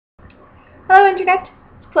Hello Internet,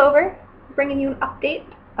 it's Clover, bringing you an update.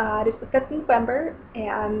 It is the 5th of November,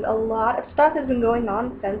 and a lot of stuff has been going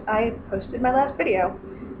on since I posted my last video.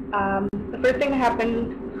 The first thing that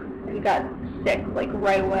happened, I got sick, like,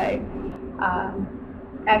 right away.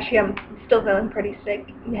 Actually, I'm still feeling pretty sick,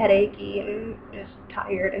 headachy, and just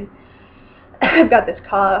tired, and I've got this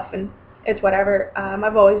cough, and it's whatever.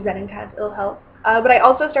 I've always been in kind of ill health. But I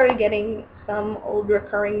also started getting some old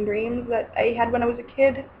recurring dreams that I had when I was a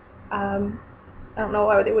kid. I don't know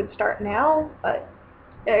why they would start now, but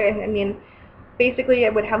I mean, basically I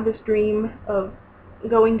would have this dream of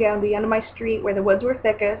going down the end of my street where the woods were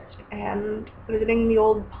thickest and visiting the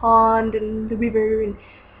old pond and the river,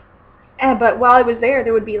 and but while I was there,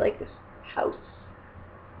 there would be like this house.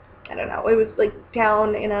 I don't know, it was like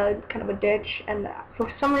down in a kind of a ditch, and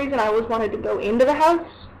for some reason I always wanted to go into the house,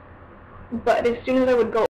 but as soon as I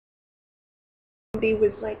would go, somebody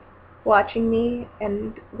was like watching me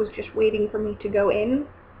and was just waiting for me to go in.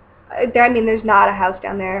 I mean, there's not a house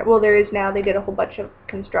down there. Well, there is now. They did a whole bunch of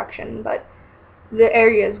construction, but the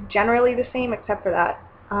area is generally the same except for that.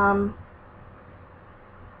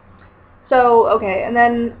 Okay, and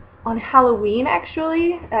then on Halloween,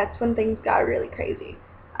 actually, that's when things got really crazy.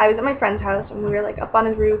 I was at my friend's house, and we were like up on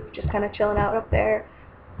his roof, just kind of chilling out up there.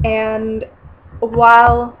 And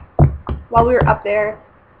while we were up there,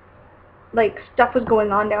 like, stuff was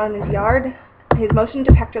going on down in his yard. His motion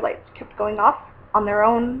detector lights kept going off on their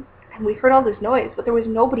own, and we heard all this noise, but there was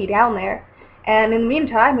nobody down there. And in the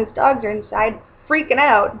meantime, his dogs are inside, freaking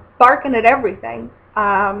out, barking at everything.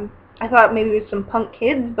 I thought maybe it was some punk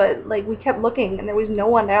kids, but like, we kept looking, and there was no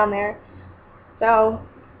one down there. So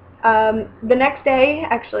the next day,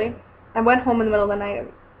 actually, I went home in the middle of the night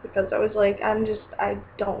because I was like, I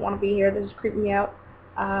don't want to be here. This is creeping me out.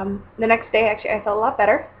 The next day, actually, I felt a lot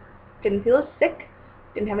better. Didn't feel as sick.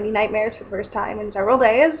 Didn't have any nightmares for the first time in several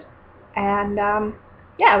days. And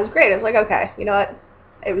yeah, it was great. I was like, okay, you know what?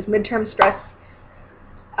 It was midterm stress.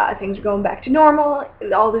 Things are going back to normal.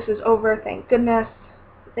 All this is over, thank goodness.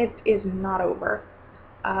 It is not over.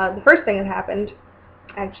 The first thing that happened,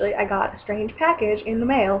 actually, I got a strange package in the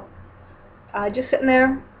mail. Just sitting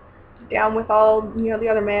there, down with all, you know, the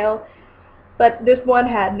other mail. But this one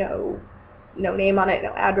had no name on it,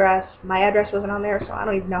 no address. My address wasn't on there, so I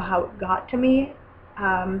don't even know how it got to me.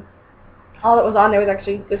 All that was on there was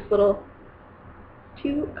actually this little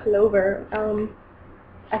to Clover.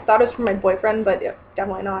 I thought it was from my boyfriend, but yeah,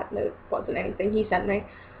 definitely not. It wasn't anything he sent me.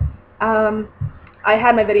 I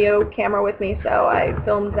had my video camera with me, so I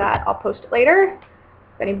filmed that. I'll post it later.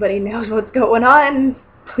 If anybody knows what's going on,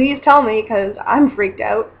 please tell me, because I'm freaked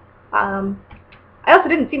out. I also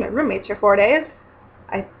didn't see my roommates for 4 days.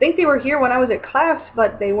 I think they were here when I was at class,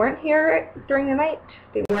 but they weren't here during the night.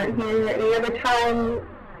 They weren't here any other time.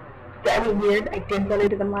 That was weird. I did run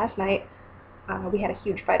into them last night. We had a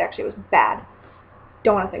huge fight, actually. It was bad.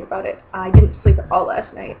 Don't want to think about it. I didn't sleep at all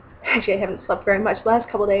last night. Actually, I haven't slept very much the last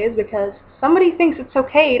couple days because somebody thinks it's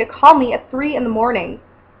okay to call me at 3 in the morning.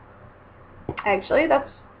 Actually,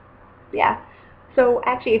 yeah. So,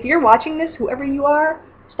 actually, if you're watching this, whoever you are,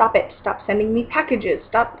 stop it. Stop sending me packages.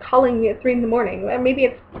 Stop calling me at 3 in the morning. Maybe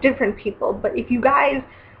it's different people, but if you guys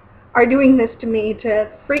are doing this to me to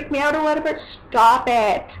freak me out or whatever, stop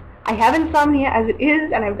it. I have insomnia as it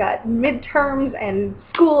is, and I've got midterms and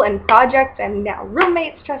school and projects and now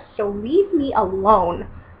roommate stress, so leave me alone.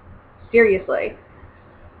 Seriously.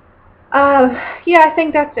 Yeah, I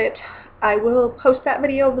think that's it. I will post that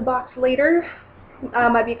video of the box later.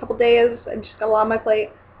 Might be a couple days. I've just got a lot on my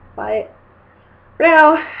plate. But for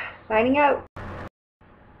now, signing out.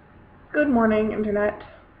 Good morning, Internet.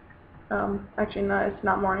 Actually, no, it's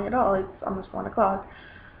not morning at all. It's almost 1 o'clock.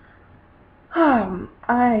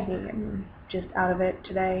 I am just out of it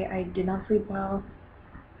today. I did not sleep well.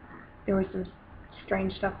 There was some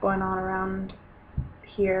strange stuff going on around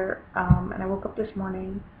here, and I woke up this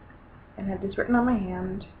morning and had this written on my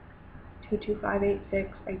hand,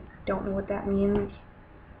 22586. I don't know what that means.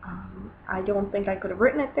 I don't think I could have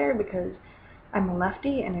written it there because I'm a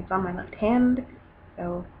lefty and it's on my left hand,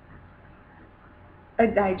 so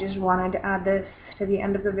I just wanted to add this to the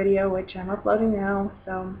end of the video, which I'm uploading now.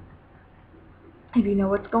 So if you know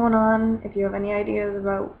what's going on, if you have any ideas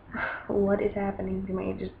about what is happening to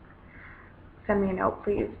me, just send me a note,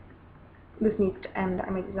 please. This needs to end.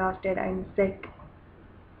 I'm exhausted. I'm sick.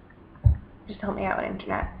 Just help me out,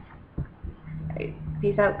 Internet. Right.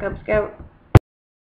 Peace out, Cub Scout.